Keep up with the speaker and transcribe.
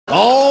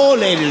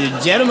ladies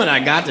and gentlemen, I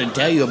got to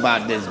tell you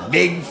about this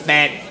big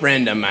fat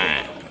friend of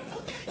mine.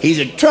 He's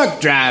a truck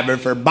driver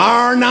for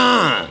Bar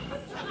None.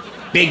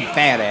 Big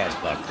fat ass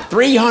fucker,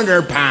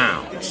 300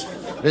 pounds.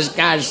 This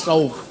guy's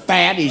so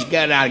fat he's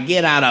got to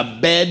get out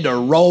of bed to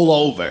roll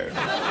over.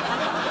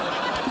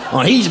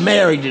 Well, he's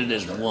married to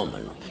this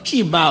woman.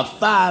 She's about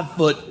 5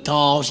 foot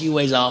tall. She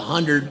weighs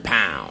 100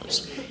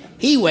 pounds.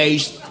 He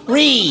weighs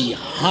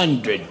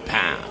 300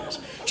 pounds.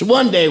 So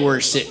one day we're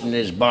sitting in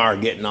this bar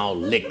getting all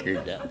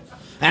liquored up.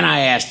 And I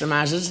asked him,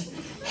 I says,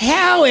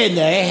 how in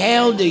the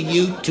hell do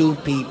you two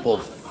people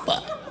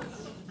fuck?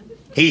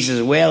 He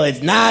says, well,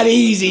 it's not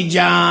easy,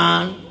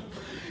 John.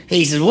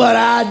 He says, what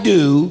I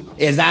do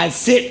is I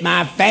sit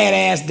my fat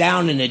ass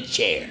down in a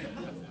chair.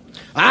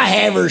 I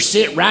have her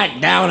sit right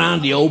down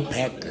on the old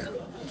pecker.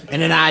 And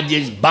then I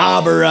just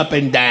bob her up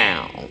and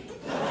down.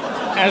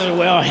 I said,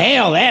 well,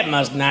 hell, that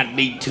must not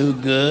be too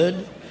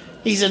good.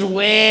 He said,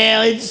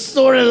 well, it's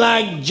sort of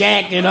like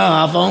jacking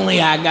off,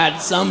 only I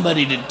got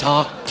somebody to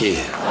talk to.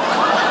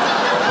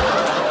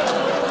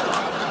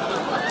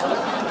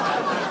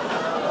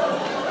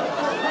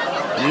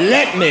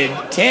 Let me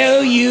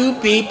tell you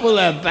people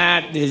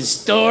about this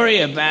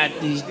story about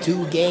these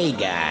two gay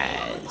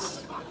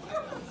guys.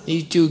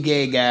 These two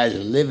gay guys are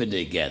living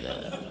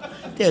together.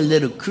 They're a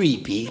little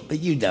creepy,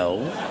 but you know.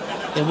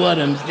 And one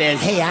of them says,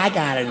 hey, I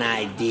got an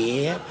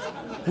idea.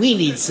 We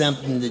need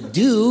something to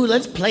do.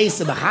 Let's play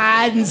some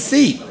hide and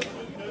seek.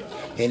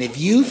 And if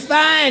you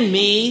find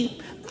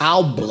me,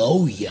 I'll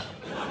blow you.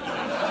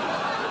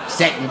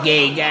 Second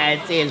gay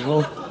guy says,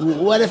 well,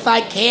 what if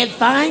I can't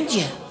find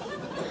you?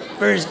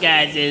 First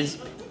guy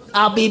says,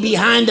 I'll be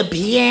behind the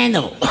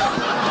piano.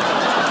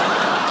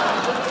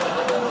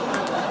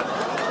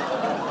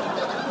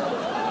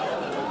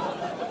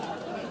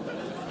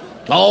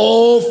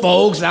 Oh,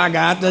 folks, I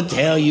got to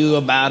tell you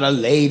about a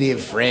lady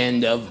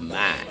friend of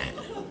mine.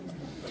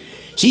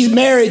 She's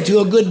married to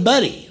a good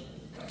buddy,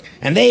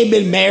 and they've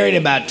been married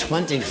about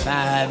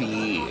 25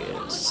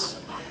 years.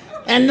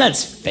 And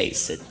let's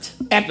face it,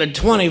 after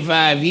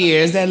 25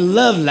 years, that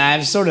love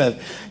life sort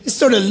of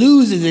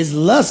loses its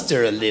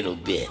luster a little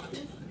bit.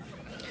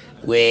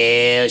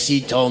 Well,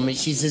 she told me,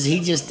 she says, he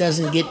just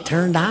doesn't get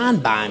turned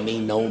on by me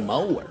no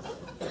more.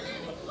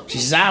 She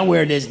says, I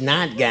wear this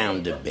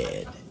nightgown to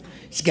bed.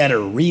 It's got a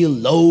real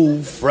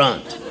low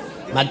front.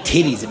 My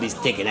titties would be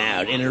sticking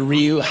out and a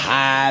real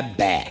high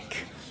back.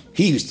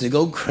 He used to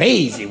go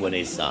crazy when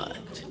he saw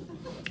it.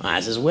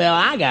 I says, well,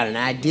 I got an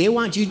idea.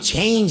 Why don't you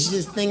change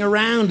this thing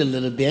around a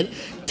little bit?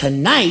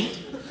 Tonight,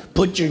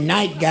 put your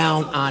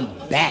nightgown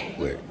on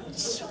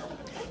backwards.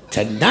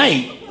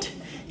 Tonight,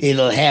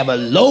 it'll have a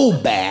low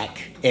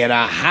back and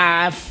a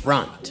high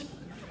front.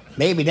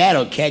 Maybe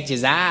that'll catch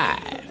his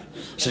eye.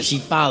 So she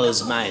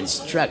follows my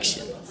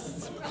instructions.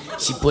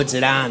 She puts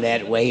it on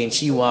that way, and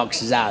she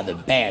walks us out of the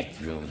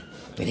bathroom.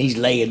 And he's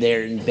laying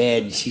there in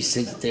bed, and she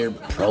sits there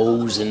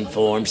prosing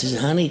for him. She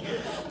says, honey,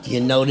 do you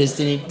notice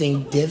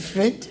anything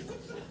different?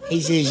 He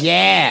says,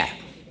 yeah,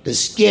 the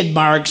skid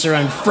marks are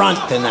in front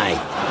tonight.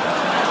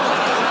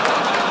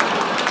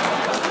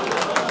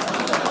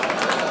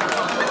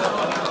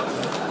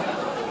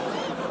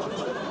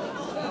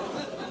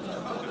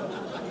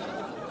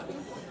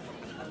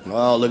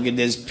 Oh, look at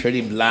this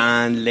pretty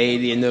blonde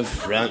lady in the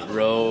front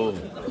row.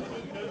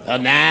 Well,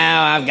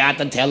 now I've got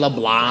to tell a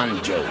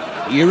blonde joke.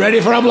 You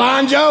ready for a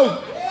blonde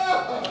joke?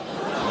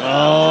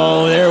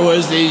 Oh, there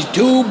was these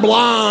two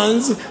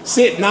blondes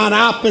sitting on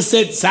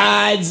opposite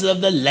sides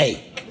of the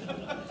lake.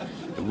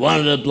 One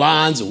of the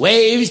blondes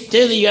waves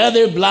to the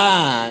other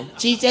blonde.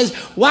 She says,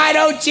 why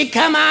don't you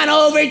come on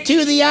over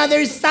to the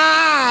other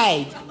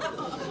side?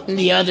 And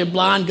the other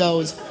blonde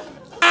goes,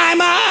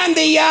 I'm on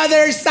the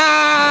other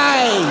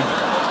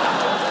side.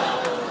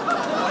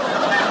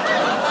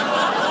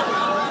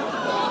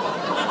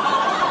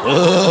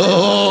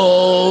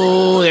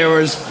 Oh, there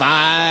was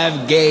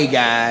 5 gay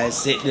guys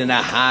sitting in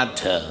a hot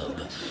tub.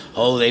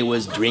 Oh, they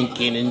was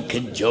drinking and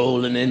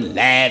cajoling and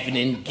laughing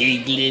and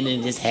giggling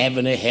and just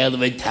having a hell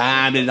of a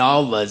time. And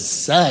all of a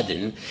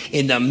sudden,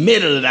 in the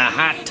middle of the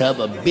hot tub,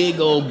 a big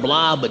old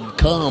blob of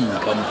cum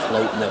come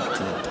floating up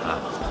to the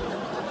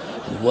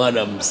top. And one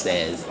of them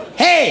says,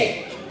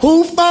 hey,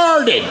 who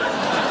farted?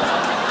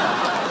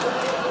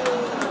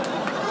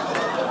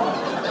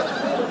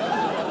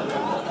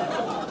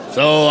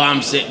 So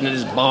I'm sitting at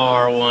this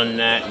bar one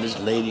night, and this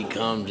lady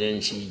comes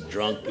in, she's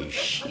drunk as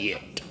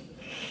shit.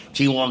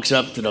 She walks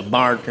up to the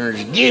bartender and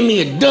says, give me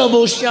a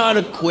double shot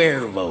of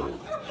Cuervo.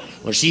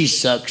 Well, she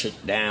sucks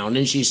it down,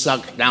 then she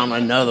sucks down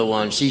another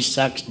one, she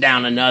sucks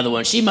down another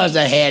one. She must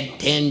have had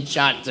 10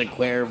 shots of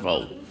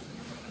Cuervo.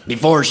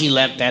 Before she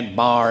left that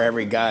bar,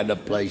 every guy in the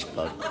place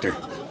fucked her.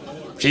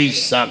 She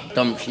sucked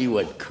them, she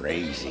went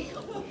crazy.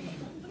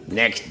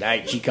 Next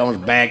night, she comes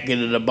back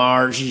into the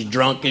bar. She's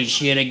drunk as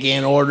shit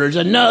again, orders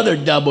another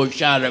double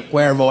shot of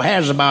Cuervo,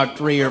 has about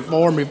 3 or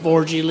 4.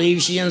 Before she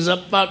leaves, she ends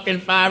up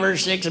fucking 5 or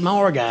 6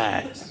 more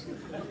guys.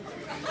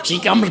 She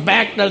comes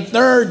back the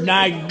third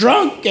night,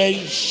 drunk as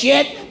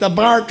shit. The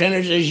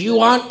bartender says, you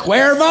want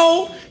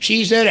Cuervo?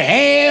 She said,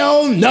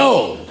 hell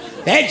no.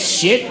 That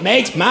shit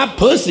makes my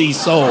pussy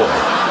sore.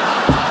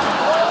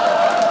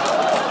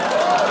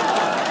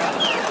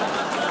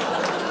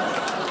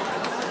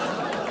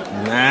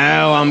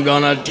 Now I'm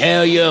gonna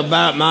tell you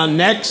about my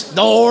next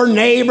door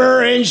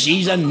neighbor, and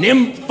she's a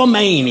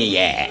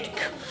nymphomaniac.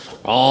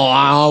 Oh,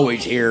 I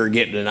always hear her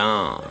getting it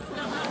on.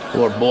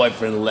 Her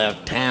boyfriend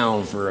left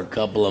town for a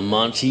couple of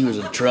months. He was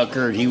a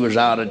trucker. He was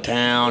out of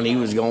town. He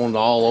was going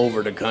all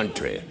over the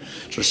country.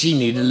 So she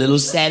needed a little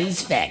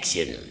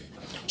satisfaction.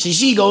 So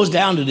she goes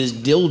down to this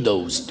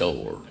dildo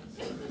store.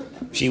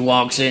 She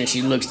walks in,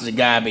 she looks at the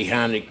guy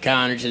behind the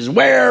counter and says,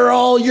 "Where are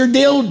all your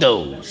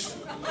dildos?"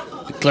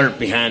 The clerk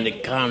behind the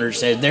counter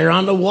said, "They're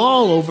on the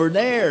wall over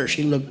there."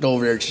 She looked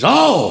over there and says,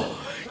 "Oh,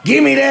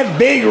 give me that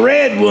big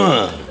red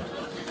one."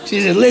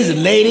 She said,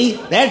 "Listen, lady,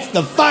 that's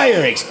the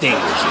fire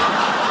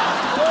extinguisher."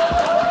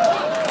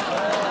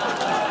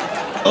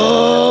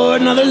 Oh,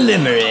 another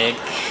limerick.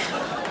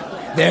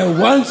 There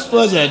once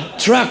was a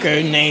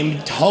trucker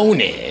named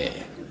Tony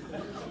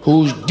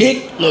whose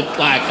dick looked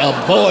like a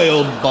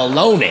boiled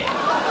bologna.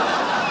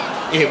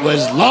 It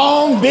was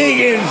long,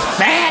 big, and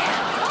fat.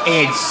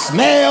 It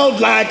smelled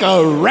like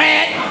a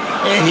rat,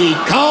 and he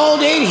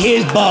called it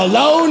his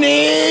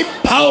bologna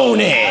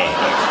pony.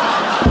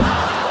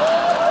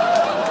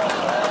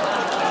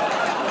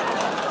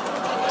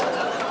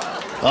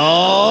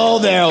 Oh,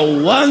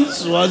 there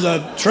once was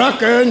a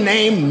trucker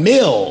named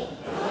Mill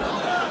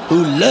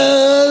who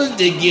loved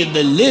to give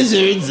the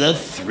lizards a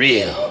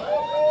thrill.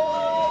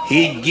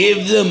 He'd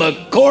give them a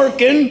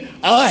corking,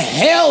 a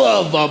hell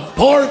of a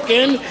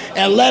porking,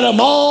 and let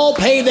them all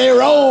pay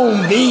their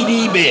own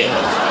VD bill.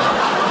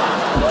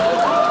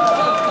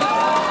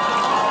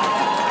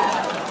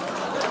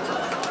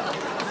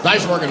 I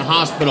used to work in a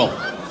hospital,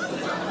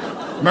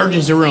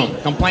 emergency room,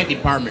 complaint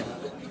department.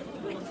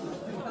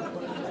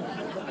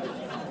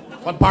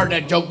 What part of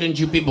that joke didn't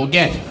you people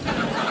get?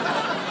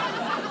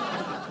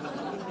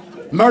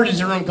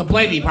 Emergency room,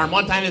 complaint department.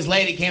 One time this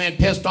lady came in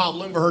pissed off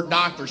looking for her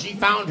doctor. She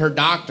found her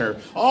doctor.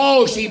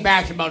 Oh, she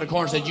backed him about the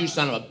corner and said, "You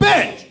son of a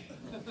bitch!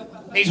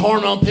 These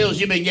hormone pills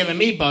you've been giving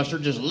me, Buster,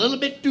 just a little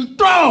bit too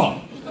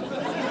strong.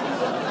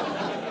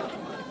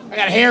 I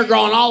got hair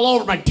growing all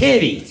over my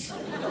titties."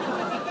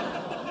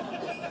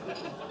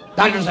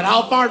 Doctor said,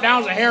 "How far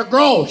down does the hair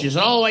grow?" She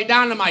said, "All the way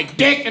down to my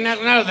dick, and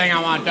that's another thing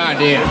I want to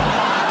do."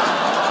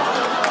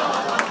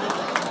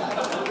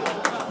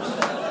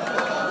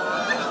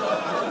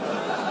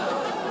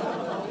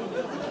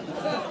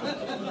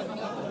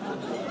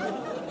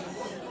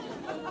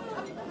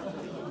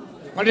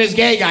 But this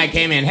gay guy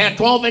came in, had a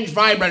 12-inch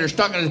vibrator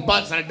stuck in his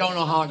butt, and I don't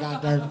know how it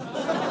got there.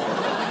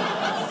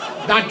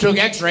 Doctor took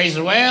x-rays,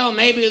 and well,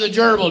 maybe the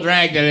gerbil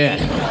dragged it in.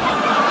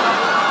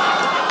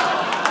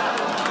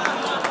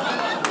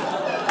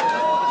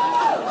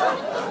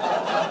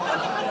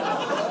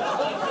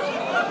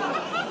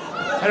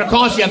 It'll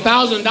cost you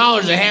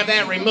 $1,000 to have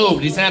that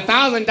removed. He said,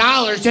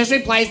 $1,000, just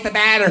replace the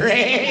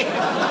battery.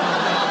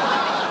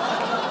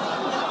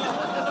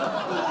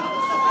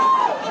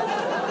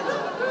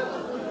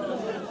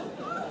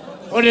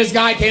 Well, this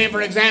guy came in for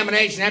an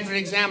examination. After the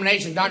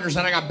examination, the doctor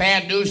said, "I got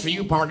bad news for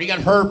you, partner. You got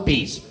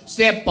herpes,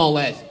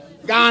 syphilis,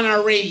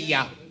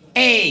 gonorrhea,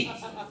 AIDS,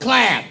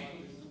 clap,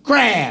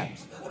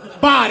 crabs,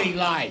 body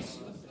lice,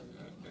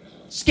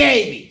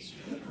 scabies,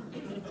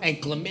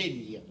 and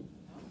chlamydia.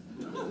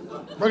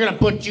 We're going to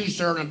put you,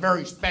 sir, on a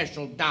very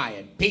special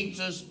diet.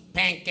 Pizzas,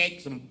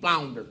 pancakes, and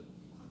flounder."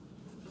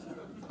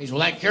 He said,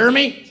 "Will that cure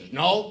me?" He says,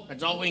 "No,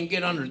 that's all we can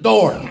get under the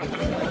door."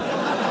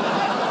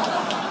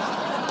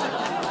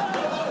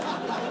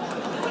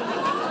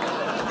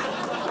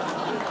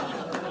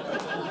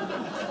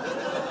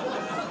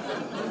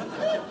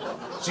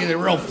 See, they're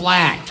real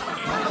flat.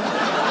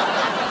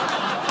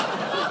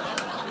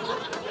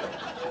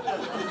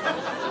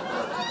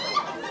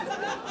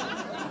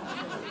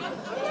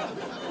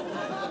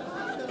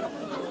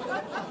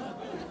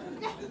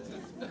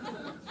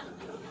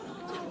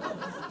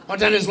 One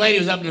time this lady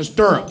was up in the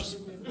stirrups.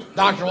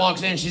 Doctor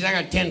walks in, she's, "I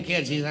got 10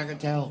 kids." He's, "I can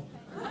tell.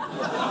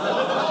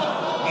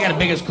 You got the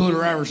biggest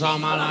cooter I ever saw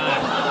in my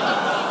life."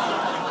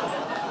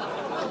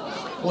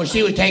 Well,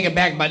 she was taken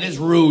back by this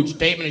rude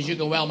statement, as you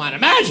can well might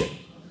imagine.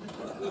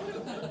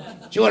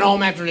 She went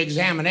home after the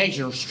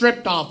examination,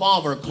 stripped off all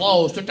of her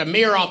clothes, took the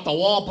mirror off the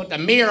wall, put the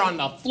mirror on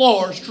the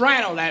floor,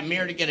 straddled that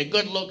mirror to get a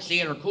good look,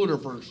 seeing her cooter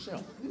for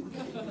herself.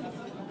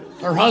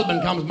 Her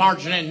husband comes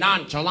marching in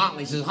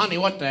nonchalantly, says, "Honey,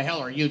 what the hell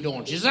are you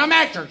doing?" She says, "I'm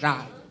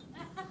exercising."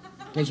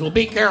 He says, "Well,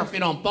 be careful you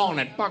don't fall in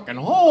that fucking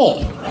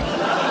hole."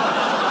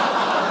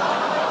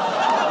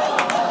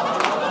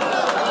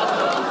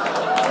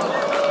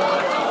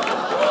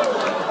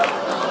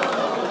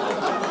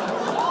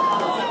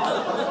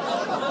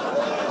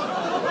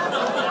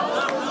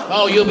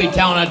 Oh, you'll be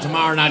telling that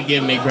tomorrow, not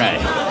giving me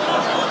credit.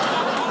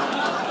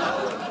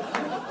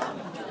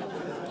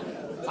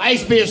 I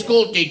used to be a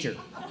school teacher.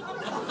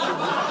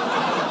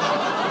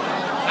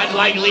 I'd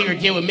like to leave your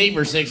kid with me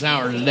for 6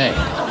 hours a day.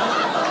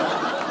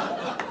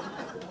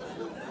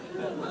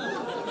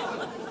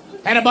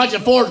 Had a bunch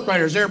of fourth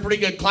graders. They're a pretty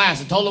good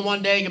class. I told them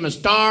one day, give them a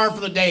star for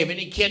the day. If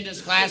any kid in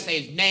this class say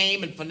his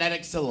name in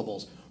phonetic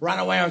syllables. Right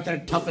away with the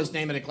toughest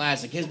name in the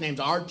class. His name's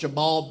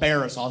Archibald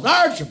Barisal.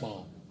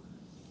 Archibald,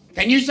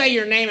 can you say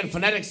your name in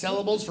phonetic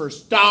syllables for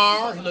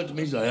star? He looked at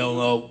me and said, hell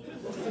no.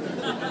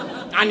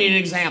 I need an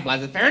example. I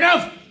said, fair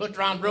enough. Looked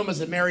around the room and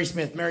said, Mary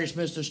Smith. Mary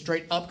Smith stood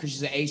straight up because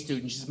she's an A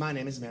student. She says, my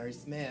name is Mary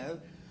Smith.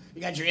 You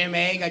got your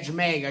M.A., you got your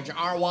May, you got your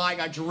R.Y., you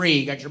got your Ree,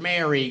 you got your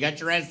Mary, you got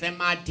your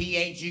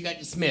S.M.I.T.H., you got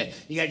your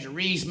Smith. You got your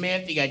Ree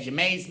Smith, you got your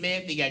May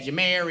Smith, you got your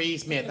Mary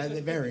Smith. I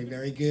said, very,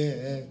 very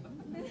good.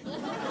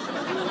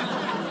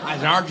 I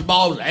said,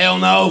 Archibald, hell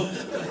no.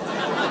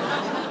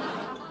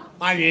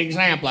 I need an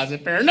example. I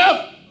said, fair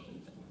enough.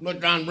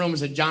 Looked around the room and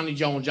said, Johnny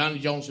Jones. Johnny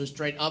Jones was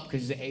straight up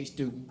because he's an A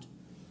student.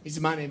 He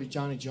said, my name is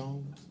Johnny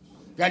Jones.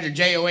 You got your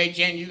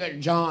J-O-H-N, you got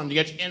your John. You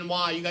got your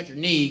N-Y, you got your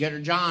knee. You got your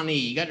Johnny.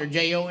 You got your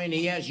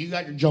J-O-N-E-S, you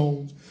got your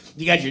Jones.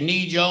 You got your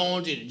knee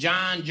Jones, you got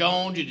John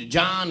Jones, you got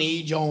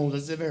Johnny Jones. I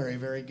said, very,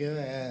 very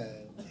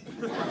good.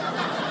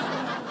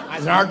 I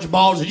said,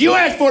 Archibald, said, you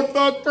asked for it,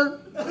 fucker.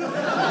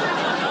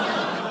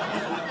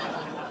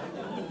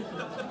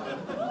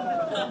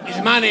 He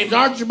said, my name's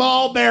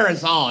Archibald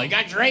Barisal. You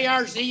got your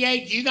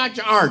A-R-C-H, you got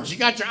your arch. You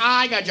got your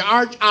I, got your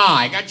arch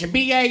I. You got your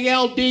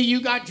B-A-L-D,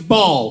 you got your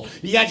ball.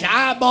 You got your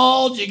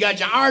eyeballs, you got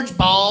your arch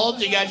balls,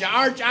 you got your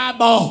arch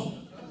eyeball.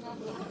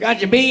 You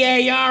got your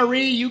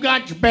B-A-R-E, you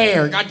got your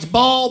bear. You got your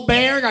ball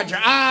bear, got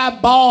your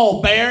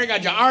eyeball bear, you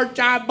got your arch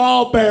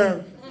eyeball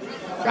bear.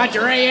 You got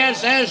your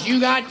A-S-S, you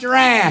got your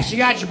ass. You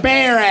got your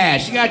bear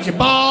ass, you got your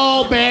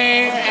ball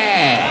bear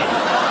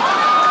ass.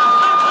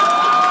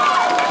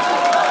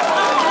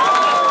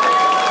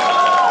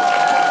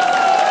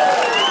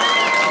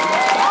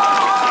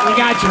 You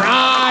got your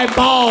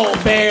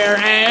eyeball bear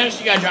ass.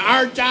 You got your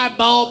arch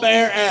eyeball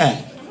bear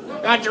ass.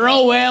 Got your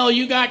O-L,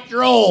 you got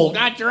your O.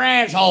 Got your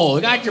asshole.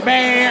 You got your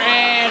bear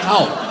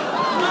asshole.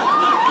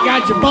 You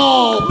got your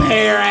ball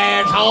bear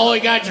asshole.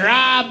 You got your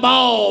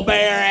eyeball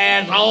bear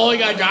asshole. You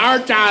got your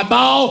arch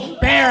eyeball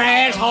bear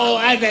asshole.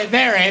 That's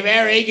very,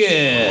 very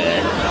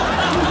good.